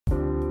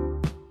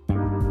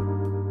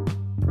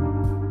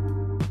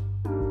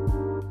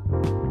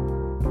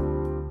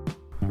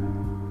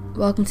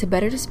Welcome to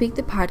Better to Speak,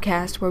 the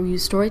podcast where we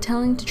use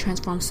storytelling to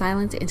transform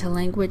silence into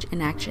language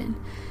and action.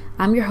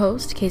 I'm your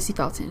host, Casey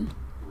Felton.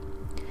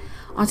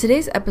 On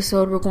today's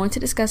episode, we're going to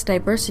discuss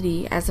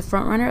diversity as the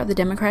frontrunner of the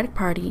Democratic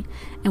Party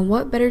and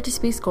what Better to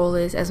Speak's goal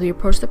is as we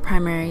approach the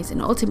primaries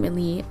and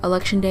ultimately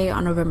Election Day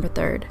on November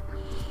 3rd.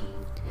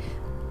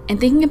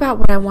 And thinking about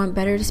what I want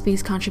Better to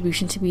Speak's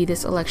contribution to be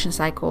this election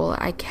cycle,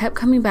 I kept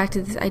coming back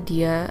to this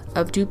idea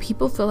of, do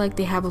people feel like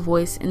they have a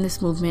voice in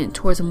this movement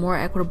towards a more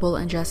equitable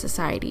and just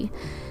society?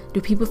 Do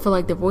people feel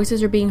like their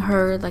voices are being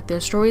heard, like their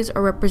stories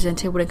are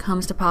represented when it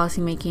comes to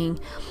policymaking,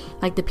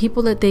 like the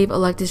people that they've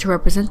elected to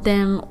represent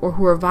them or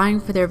who are vying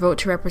for their vote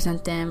to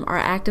represent them are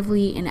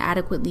actively and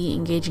adequately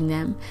engaging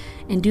them?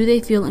 And do they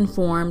feel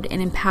informed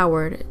and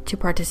empowered to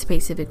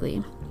participate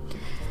civically?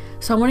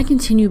 So I want to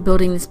continue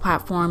building this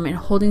platform and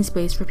holding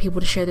space for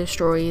people to share their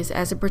stories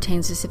as it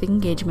pertains to civic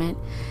engagement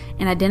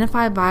and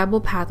identify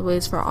viable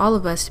pathways for all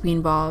of us to be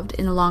involved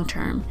in the long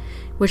term,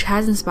 which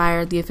has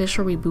inspired the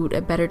official reboot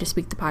of Better to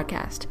Speak, the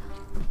podcast.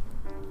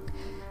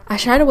 I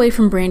shied away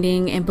from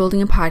branding and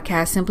building a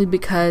podcast simply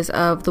because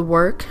of the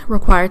work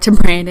required to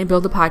brand and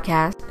build a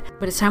podcast.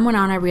 But as time went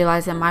on, I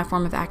realized that my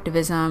form of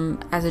activism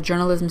as a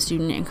journalism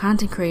student and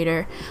content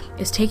creator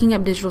is taking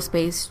up digital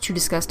space to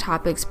discuss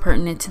topics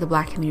pertinent to the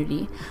Black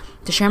community,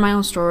 to share my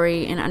own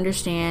story and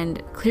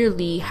understand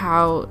clearly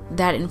how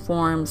that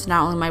informs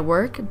not only my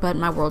work, but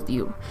my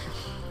worldview.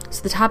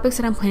 So the topics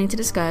that I'm planning to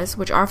discuss,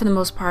 which are for the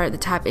most part the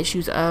top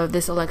issues of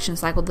this election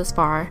cycle thus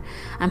far,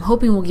 I'm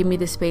hoping will give me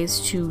the space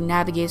to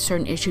navigate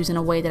certain issues in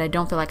a way that I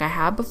don't feel like I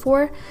have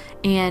before,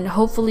 and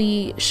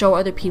hopefully show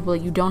other people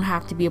that you don't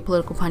have to be a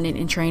political pundit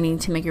in training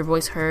to make your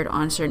voice heard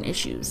on certain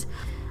issues.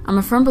 I'm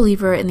a firm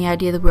believer in the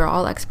idea that we're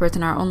all experts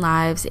in our own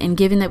lives, and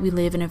given that we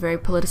live in a very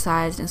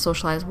politicized and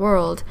socialized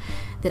world,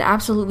 that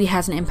absolutely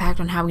has an impact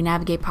on how we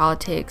navigate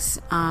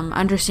politics.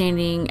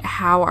 Understanding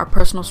how our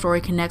personal story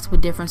connects with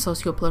different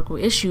socio-political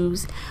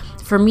issues,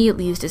 for me at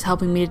least, is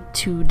helping me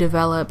to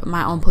develop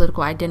my own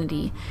political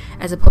identity,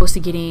 as opposed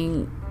to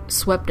getting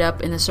swept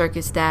up in the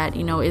circus that,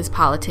 is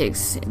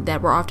politics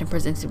that we're often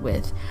presented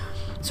with.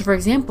 So for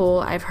example,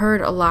 I've heard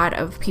a lot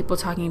of people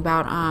talking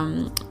about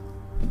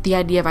the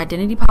idea of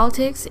identity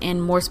politics,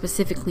 and more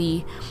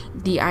specifically,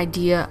 the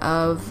idea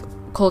of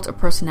cult of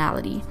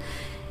personality.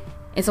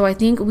 And so I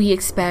think we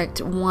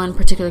expect one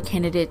particular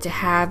candidate to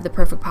have the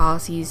perfect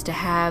policies, to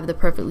have the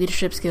perfect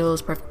leadership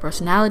skills, perfect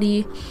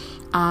personality.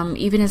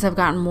 Even as I've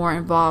gotten more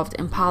involved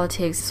in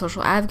politics,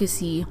 social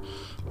advocacy,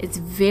 it's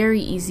very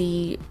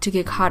easy to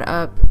get caught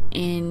up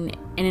in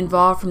and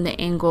involved from the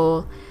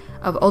angle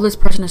of, oh, this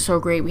person is so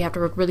great, we have to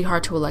work really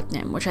hard to elect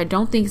them, which I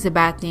don't think is a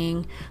bad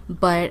thing,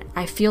 but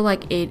I feel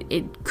like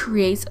it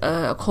creates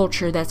a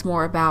culture that's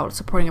more about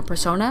supporting a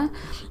persona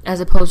as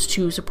opposed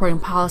to supporting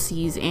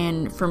policies,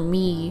 and for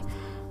me,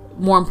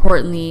 more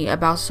importantly,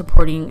 about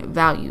supporting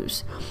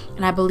values.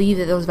 And I believe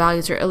that those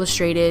values are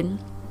illustrated,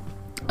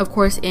 of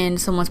course, in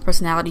someone's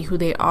personality, who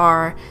they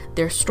are,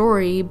 their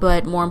story,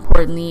 but more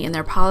importantly in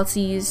their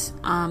policies,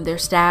 their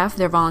staff,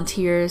 their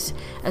volunteers,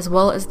 as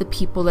well as the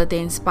people that they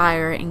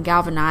inspire and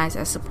galvanize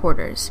as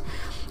supporters.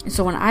 And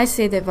so when I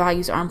say that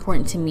values are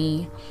important to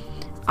me,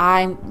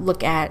 I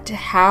look at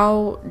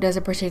how does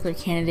a particular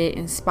candidate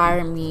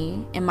inspire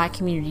me in my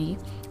community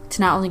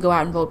to not only go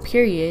out and vote,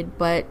 period,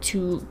 but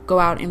to go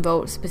out and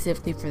vote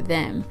specifically for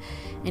them.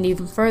 And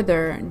even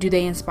further, do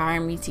they inspire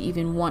me to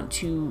even want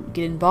to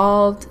get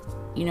involved,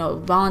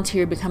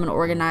 volunteer, become an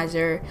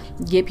organizer,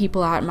 get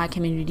people out in my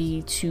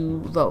community to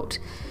vote.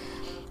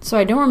 So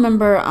I don't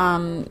remember,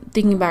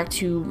 thinking back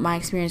to my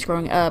experience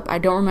growing up, I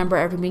don't remember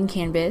ever being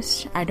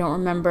canvassed. I don't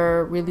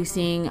remember really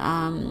seeing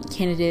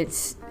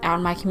candidates out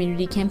in my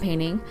community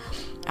campaigning.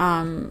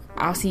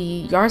 I'll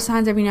see yard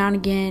signs every now and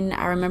again.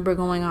 I remember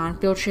going on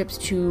field trips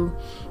to,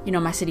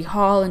 my city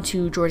hall and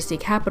to Georgia State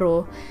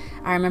Capitol.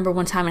 I remember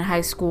one time in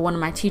high school, one of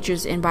my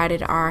teachers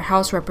invited our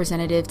House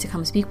representative to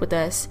come speak with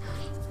us.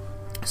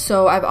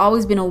 So I've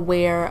always been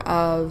aware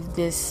of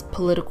this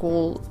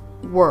political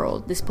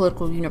world, this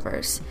political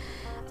universe.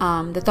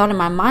 The thought in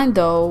my mind,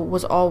 though,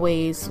 was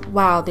always,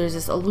 wow, there's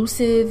this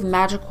elusive,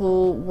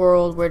 magical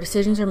world where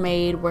decisions are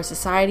made, where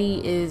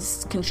society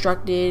is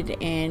constructed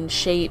and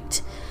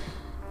shaped,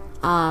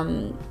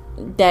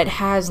 that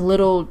has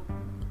little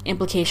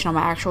implication on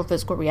my actual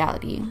physical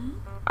reality.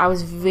 I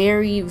was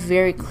very,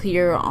 very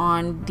clear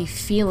on the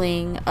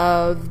feeling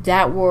of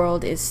that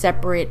world is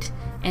separate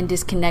and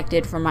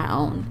disconnected from my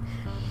own.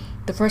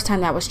 The first time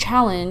that was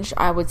challenged,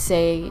 I would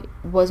say,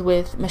 was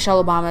with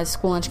Michelle Obama's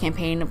school lunch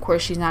campaign. Of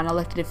course, she's not an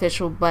elected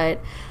official,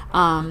 but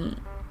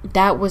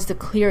that was the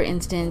clear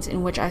instance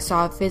in which I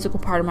saw a physical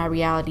part of my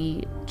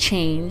reality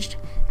changed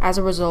as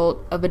a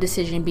result of a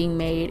decision being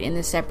made in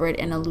this separate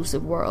and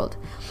elusive world.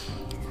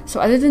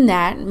 So other than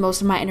that,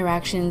 most of my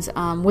interactions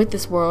with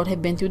this world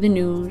have been through the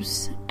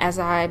news, as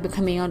I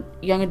become a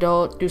young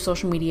adult, through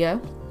social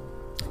media.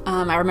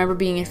 I remember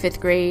being in 5th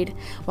grade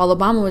while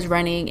Obama was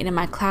running, and in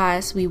my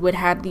class we would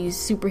have these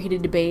super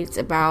heated debates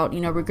about,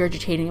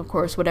 regurgitating, of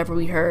course, whatever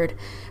we heard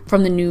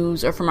from the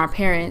news or from our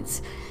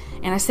parents.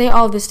 And I say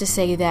all of this to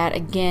say that,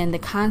 again, the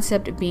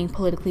concept of being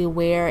politically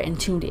aware and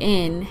tuned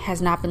in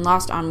has not been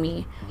lost on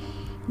me.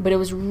 But it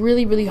was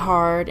really, really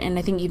hard, and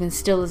I think even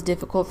still is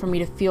difficult for me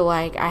to feel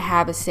like I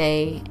have a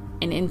say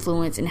and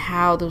influence in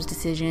how those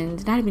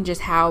decisions, not even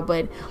just how,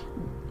 but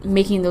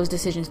making those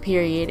decisions,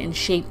 period, and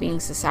shaping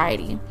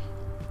society.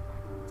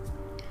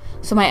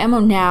 So my MO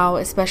now,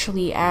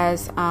 especially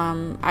as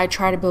I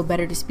try to build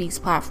Better to Speak's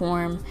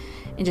platform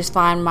and just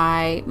find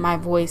my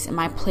voice and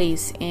my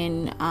place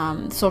in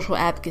social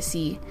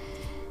advocacy,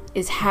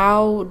 is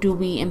how do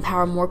we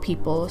empower more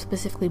people,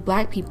 specifically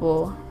Black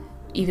people,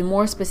 even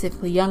more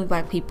specifically young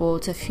Black people,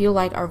 to feel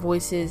like our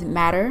voices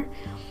matter,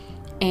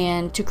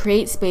 and to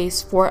create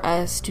space for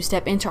us to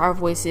step into our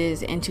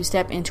voices and to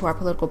step into our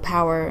political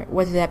power,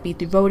 whether that be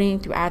through voting,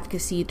 through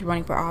advocacy, through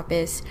running for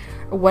office,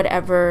 or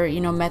whatever,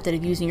 method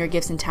of using your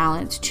gifts and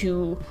talents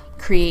to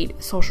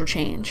create social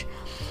change.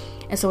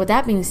 And so with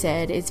that being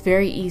said, it's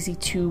very easy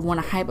to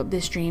want to hype up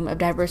this dream of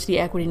diversity,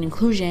 equity, and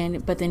inclusion,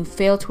 but then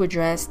fail to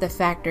address the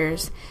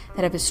factors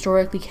that have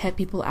historically kept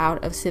people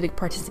out of civic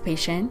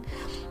participation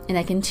and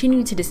that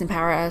continue to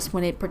disempower us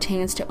when it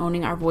pertains to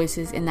owning our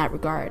voices in that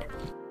regard.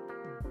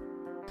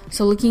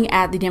 So looking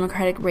at the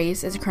Democratic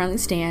race as it currently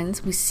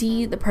stands, we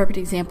see the perfect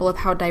example of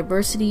how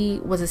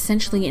diversity was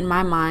essentially, in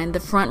my mind, the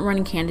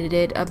front-running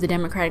candidate of the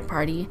Democratic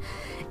Party.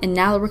 And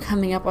now that we're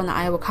coming up on the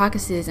Iowa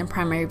caucuses and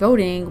primary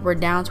voting, we're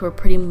down to a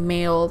pretty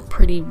male,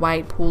 pretty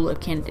white pool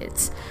of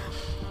candidates.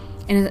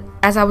 And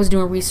as I was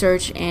doing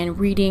research and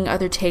reading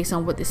other takes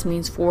on what this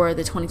means for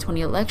the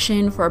 2020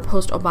 election, for a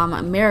post-Obama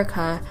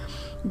America,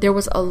 there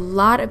was a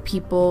lot of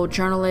people,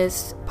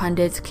 journalists,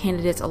 pundits,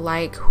 candidates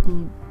alike,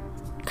 who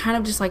kind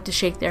of just like to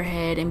shake their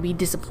head and be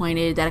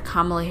disappointed that a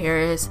Kamala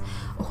Harris,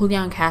 a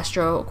Julian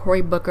Castro, a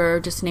Cory Booker,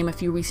 just to name a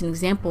few recent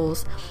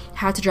examples,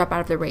 had to drop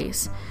out of the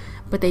race.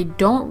 But they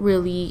don't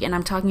really, and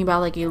I'm talking about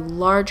like a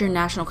larger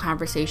national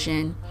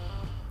conversation,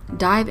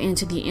 dive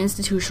into the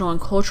institutional and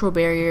cultural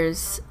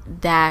barriers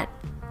that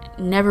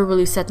never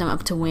really set them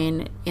up to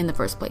win in the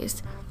first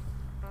place.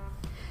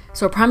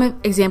 So a prime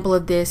example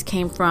of this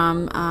came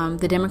from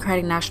the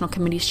Democratic National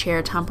Committee's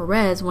chair, Tom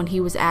Perez, when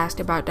he was asked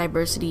about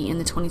diversity in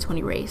the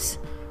 2020 race.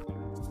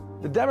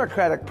 The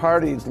Democratic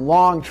Party's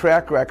long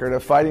track record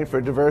of fighting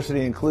for diversity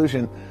and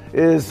inclusion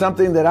is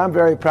something that I'm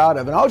very proud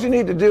of. And all you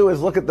need to do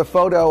is look at the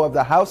photo of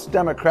the House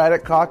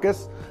Democratic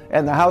Caucus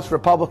and the House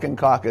Republican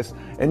Caucus,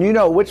 and you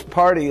know which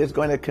party is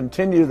going to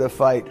continue the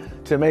fight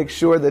to make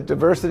sure that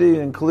diversity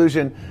and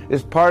inclusion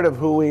is part of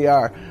who we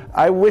are.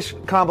 I wish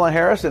Kamala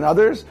Harris and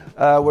others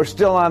were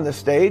still on the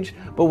stage,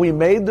 but we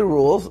made the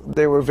rules.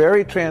 They were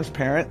very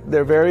transparent.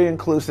 They're very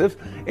inclusive.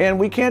 And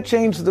we can't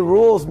change the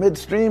rules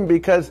midstream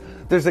because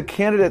there's a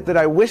candidate that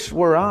I wish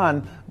were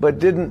on but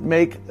didn't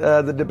make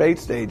the debate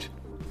stage.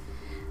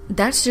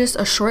 That's just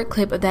a short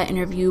clip of that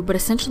interview, but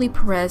essentially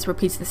Perez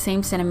repeats the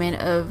same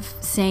sentiment of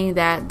saying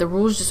that the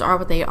rules just are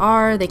what they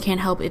are. They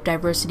can't help if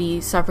diversity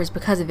suffers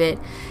because of it.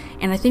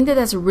 And I think that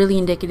that's really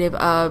indicative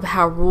of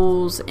how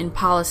rules and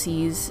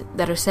policies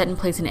that are set in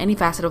place in any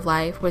facet of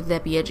life, whether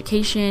that be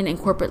education and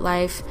corporate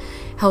life,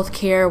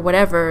 healthcare,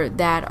 whatever,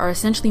 that are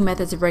essentially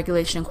methods of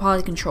regulation and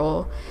quality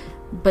control,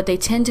 but they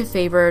tend to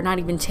favor, not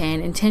even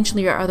tend,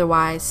 intentionally or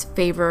otherwise,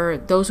 favor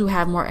those who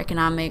have more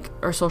economic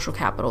or social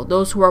capital,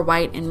 those who are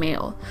white and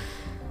male.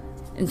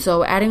 And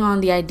so adding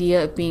on the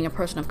idea of being a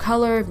person of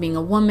color, being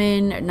a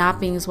woman, not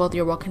being as wealthy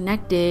or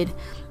well-connected,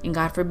 and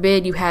God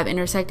forbid you have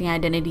intersecting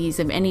identities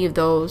of any of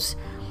those,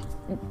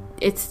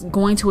 it's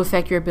going to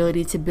affect your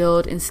ability to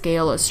build and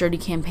scale a sturdy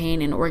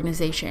campaign and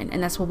organization.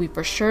 And that's what we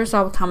for sure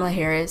saw with Kamala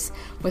Harris,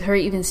 with her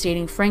even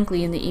stating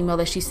frankly in the email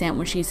that she sent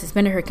when she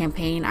suspended her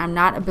campaign, "I'm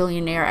not a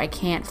billionaire, I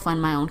can't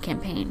fund my own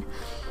campaign."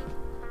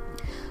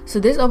 So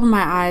this opened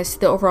my eyes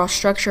to the overall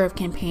structure of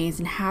campaigns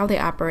and how they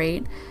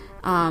operate,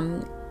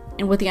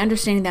 and with the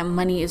understanding that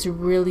money is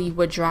really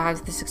what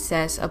drives the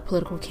success of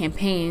political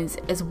campaigns,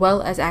 as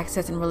well as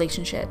access and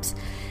relationships.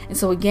 And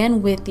so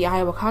again, with the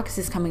Iowa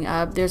caucuses coming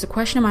up, there's a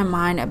question in my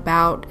mind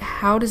about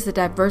how does the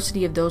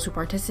diversity of those who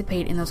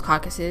participate in those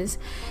caucuses,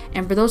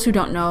 and for those who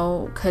don't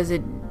know, because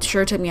it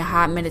sure took me a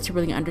hot minute to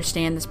really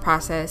understand this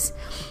process,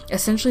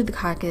 essentially the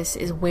caucus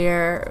is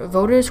where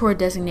voters who are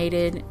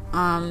designated,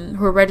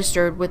 who are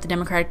registered with the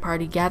Democratic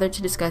Party, gather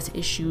to discuss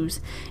issues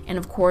and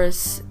of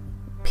course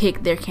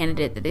pick their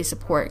candidate that they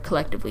support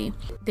collectively.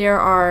 There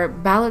are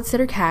ballots that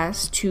are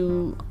cast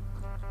to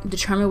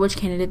determine which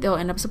candidate they'll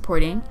end up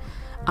supporting.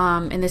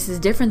 And this is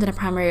different than a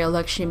primary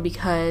election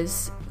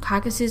because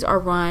caucuses are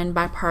run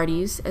by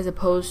parties as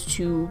opposed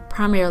to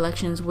primary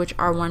elections, which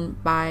are run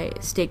by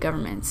state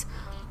governments.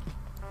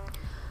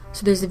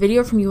 So there's a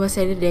video from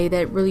USA Today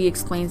that really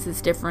explains this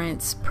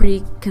difference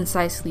pretty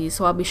concisely,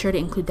 so I'll be sure to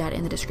include that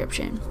in the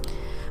description.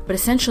 But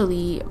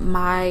essentially,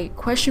 my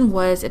question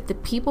was if the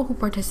people who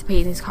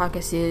participate in these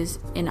caucuses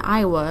in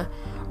Iowa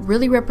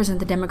really represent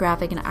the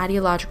demographic and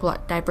ideological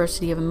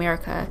diversity of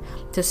America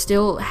to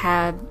still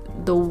have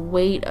the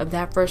weight of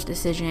that first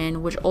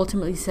decision, which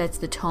ultimately sets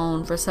the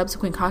tone for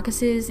subsequent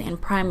caucuses and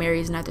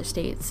primaries in other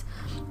states.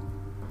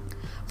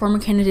 Former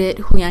candidate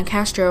Julian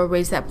Castro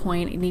raised that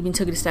point and even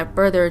took it a step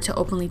further to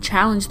openly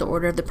challenge the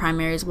order of the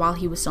primaries while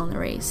he was still in the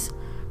race.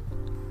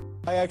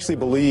 I actually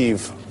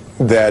believe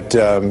that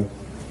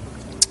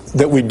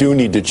that we do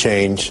need to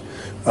change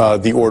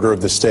the order of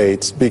the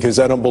states, because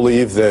I don't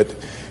believe that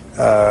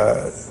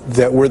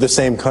that we're the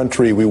same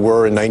country we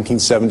were in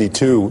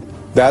 1972.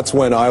 That's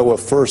when Iowa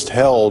first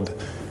held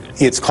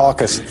its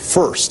caucus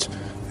first.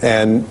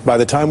 And by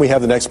the time we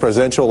have the next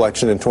presidential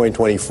election in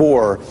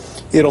 2024,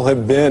 it'll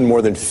have been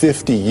more than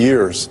 50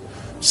 years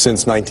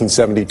since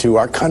 1972.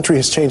 Our country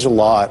has changed a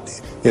lot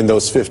in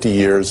those 50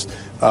 years.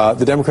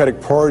 The Democratic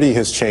Party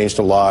has changed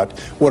a lot.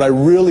 What I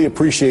really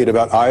appreciate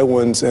about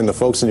Iowans and the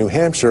folks in New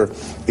Hampshire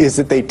is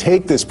that they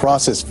take this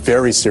process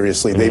very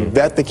seriously. They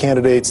vet the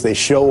candidates, they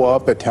show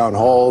up at town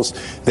halls,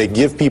 they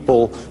give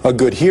people a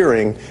good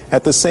hearing.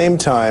 At the same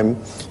time,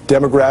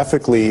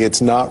 demographically,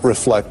 it's not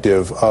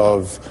reflective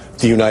of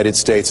the United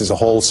States as a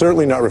whole,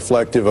 certainly not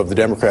reflective of the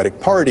Democratic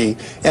Party,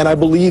 and I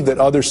believe that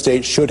other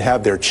states should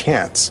have their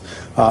chance.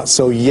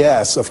 So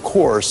yes, of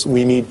course,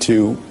 we need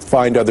to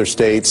find other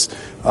states,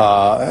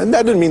 and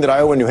that doesn't mean that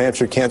Iowa and New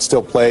Hampshire can't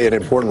still play an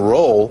important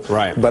role,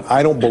 right. But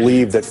I don't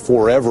believe that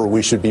forever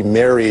we should be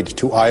married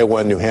to Iowa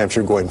and New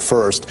Hampshire going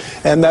first,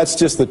 and that's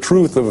just the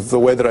truth of the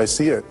way that I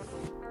see it.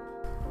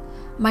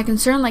 My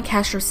concern, like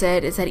Castro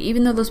said, is that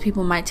even though those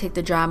people might take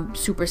the job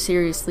super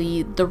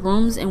seriously, the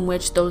rooms in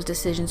which those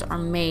decisions are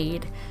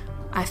made,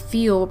 I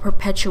feel,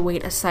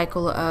 perpetuate a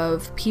cycle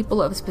of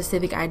people of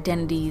specific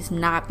identities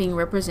not being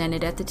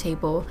represented at the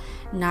table,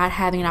 not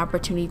having an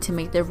opportunity to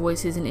make their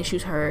voices and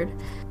issues heard.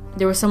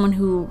 There was someone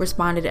who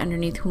responded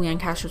underneath Julian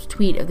Castro's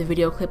tweet of the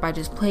video clip I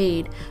just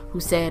played, who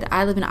said,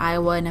 "I live in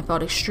Iowa and I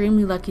felt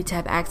extremely lucky to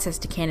have access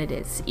to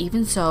candidates.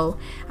 Even so,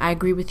 I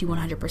agree with you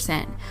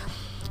 100%.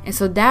 And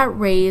so that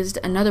raised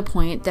another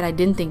point that I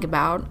didn't think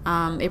about.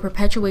 It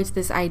perpetuates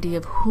this idea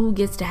of who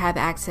gets to have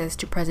access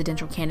to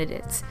presidential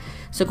candidates.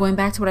 So going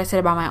back to what I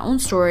said about my own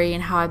story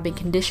and how I've been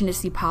conditioned to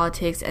see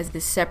politics as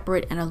this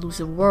separate and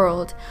elusive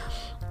world,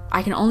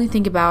 I can only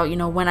think about,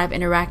 when I've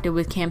interacted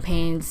with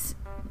campaigns,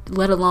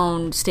 let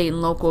alone state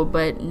and local,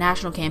 but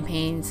national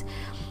campaigns.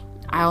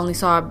 I only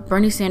saw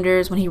Bernie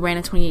Sanders when he ran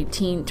in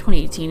 2018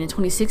 and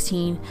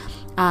 2016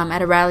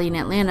 at a rally in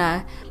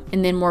Atlanta.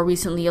 And then more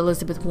recently,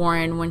 Elizabeth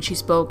Warren, when she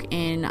spoke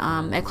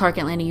at Clark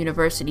Atlanta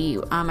University,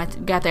 I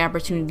got the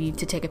opportunity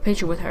to take a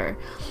picture with her.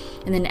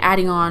 And then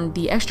adding on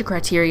the extra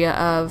criteria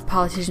of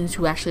politicians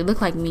who actually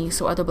look like me,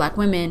 so other black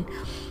women,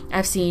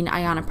 I've seen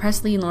Ayanna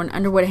Pressley and Lauren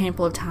Underwood a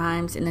handful of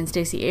times, and then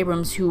Stacey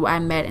Abrams, who I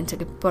met and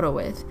took a photo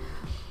with.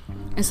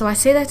 And so I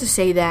say that to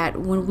say that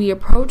when we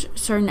approach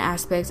certain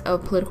aspects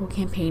of political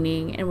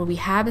campaigning, and when we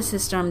have a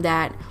system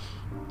that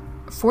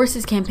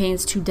forces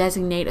campaigns to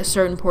designate a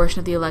certain portion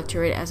of the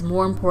electorate as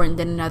more important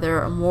than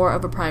another or more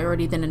of a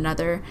priority than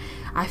another,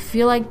 I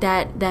feel like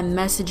that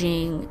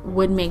messaging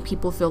would make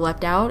people feel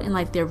left out and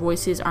like their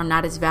voices are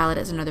not as valid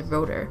as another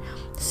voter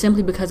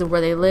simply because of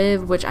where they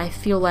live, which I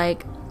feel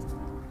like,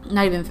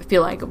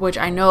 which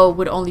I know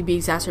would only be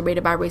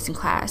exacerbated by race and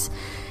class.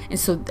 And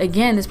so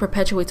again, this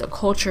perpetuates a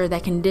culture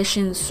that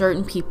conditions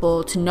certain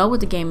people to know what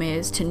the game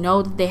is, to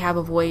know that they have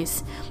a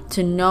voice,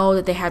 to know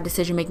that they have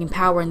decision-making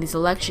power in these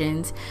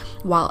elections,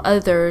 while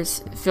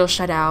others feel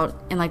shut out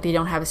and like they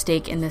don't have a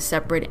stake in this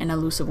separate and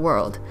elusive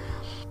world.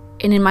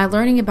 And in my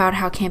learning about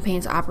how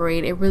campaigns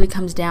operate, it really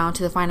comes down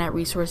to the finite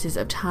resources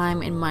of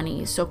time and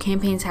money. So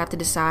campaigns have to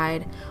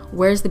decide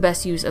where's the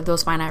best use of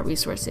those finite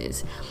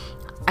resources.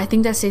 I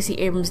think that Stacey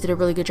Abrams did a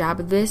really good job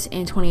of this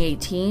in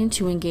 2018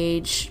 to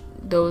engage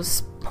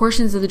those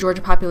portions of the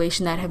Georgia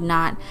population that have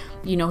not,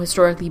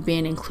 historically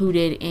been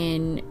included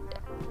in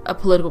a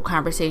political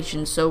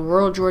conversation. So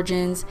rural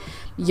Georgians,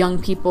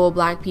 young people,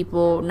 black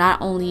people, not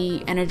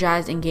only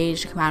energized,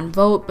 engaged to come out and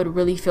vote, but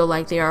really feel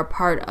like they are a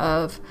part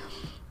of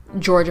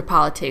Georgia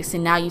politics.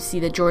 And now you see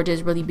that Georgia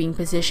is really being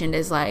positioned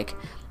as like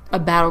a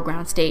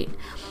battleground state.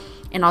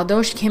 And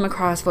although she came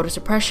across voter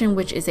suppression,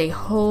 which is a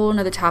whole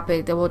nother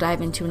topic that we'll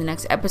dive into in the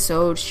next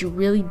episode, she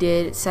really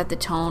did set the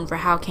tone for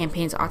how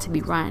campaigns ought to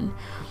be run.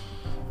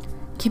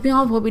 Keeping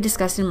all of what we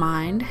discussed in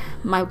mind,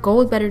 my goal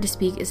with Better to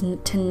Speak is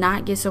to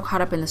not get so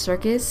caught up in the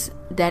circus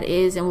that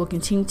is and will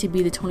continue to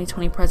be the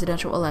 2020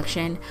 presidential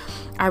election.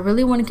 I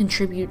really want to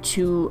contribute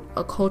to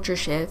a culture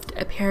shift,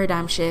 a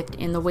paradigm shift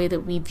in the way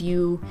that we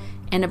view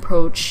and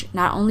approach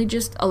not only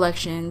just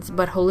elections,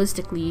 but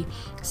holistically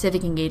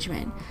civic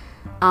engagement.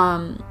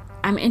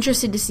 I'm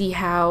interested to see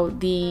how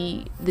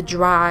the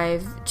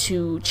drive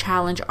to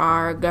challenge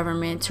our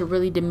government, to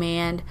really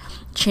demand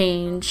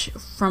change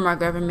from our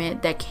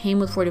government that came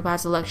with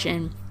 45's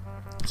election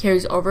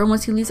carries over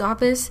once he leaves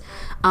office.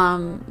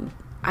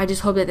 I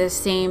just hope that that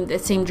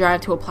same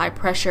drive to apply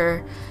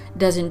pressure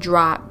doesn't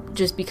drop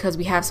just because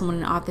we have someone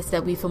in office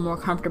that we feel more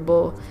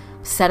comfortable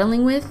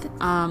settling with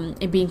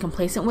and being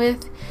complacent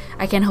with.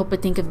 I can't help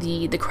but think of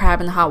the crab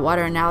in the hot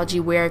water analogy,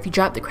 where if you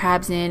drop the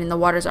crabs in and the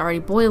water's already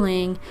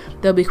boiling,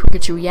 they'll be quicker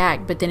to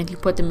react. But then if you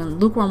put them in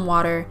lukewarm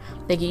water,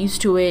 they get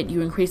used to it,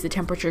 you increase the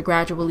temperature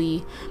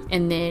gradually,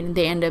 and then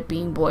they end up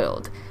being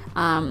boiled.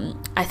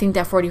 I think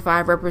that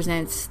 45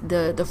 represents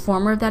the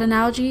former of that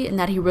analogy, and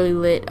that he really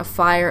lit a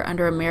fire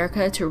under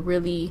America to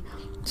really,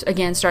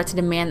 again, start to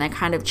demand that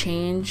kind of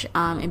change,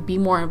 and be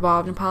more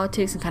involved in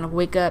politics and kind of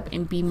wake up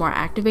and be more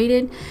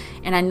activated.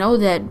 And I know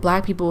that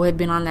Black people had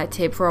been on that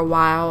tip for a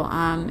while,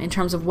 in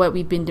terms of what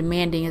we've been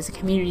demanding as a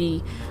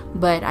community.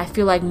 But I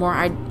feel like more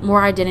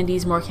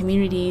identities, more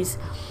communities,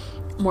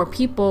 more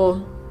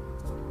people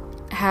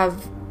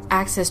have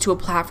access to a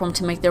platform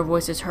to make their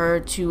voices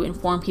heard, to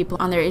inform people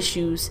on their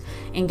issues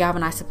and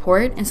galvanize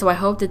support. And so I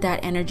hope that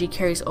energy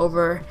carries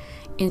over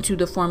into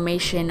the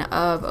formation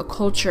of a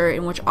culture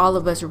in which all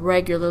of us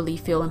regularly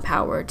feel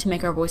empowered to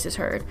make our voices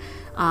heard,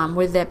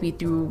 whether that be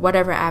through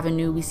whatever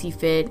avenue we see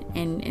fit,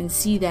 and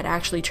see that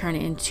actually turn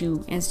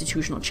into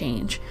institutional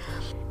change.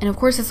 And of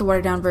course, that's a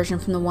watered down version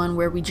from the one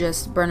where we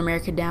just burn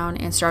America down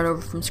and start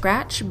over from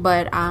scratch.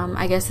 But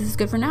I guess this is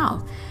good for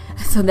now.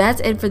 So that's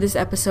it for this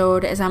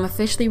episode, as I'm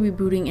officially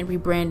rebooting and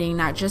rebranding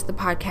not just the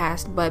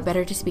podcast, but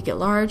Better to Speak at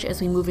large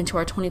as we move into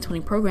our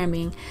 2020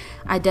 programming.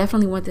 I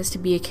definitely want this to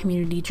be a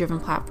community-driven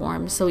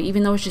platform. So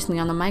even though it's just me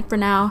on the mic for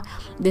now,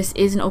 this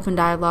is an open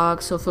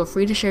dialogue. So feel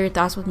free to share your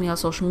thoughts with me on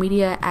social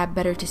media at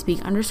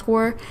BetterToSpeak_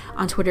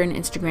 on Twitter and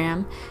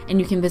Instagram.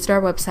 And you can visit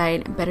our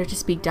website,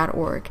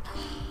 bettertospeak.org.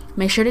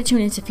 Make sure to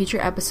tune into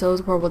future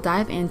episodes where we'll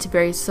dive into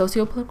various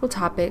socio-political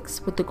topics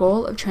with the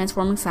goal of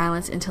transforming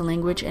silence into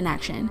language and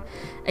action.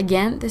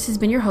 Again, this has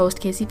been your host,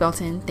 Casey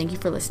Felton. Thank you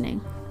for listening.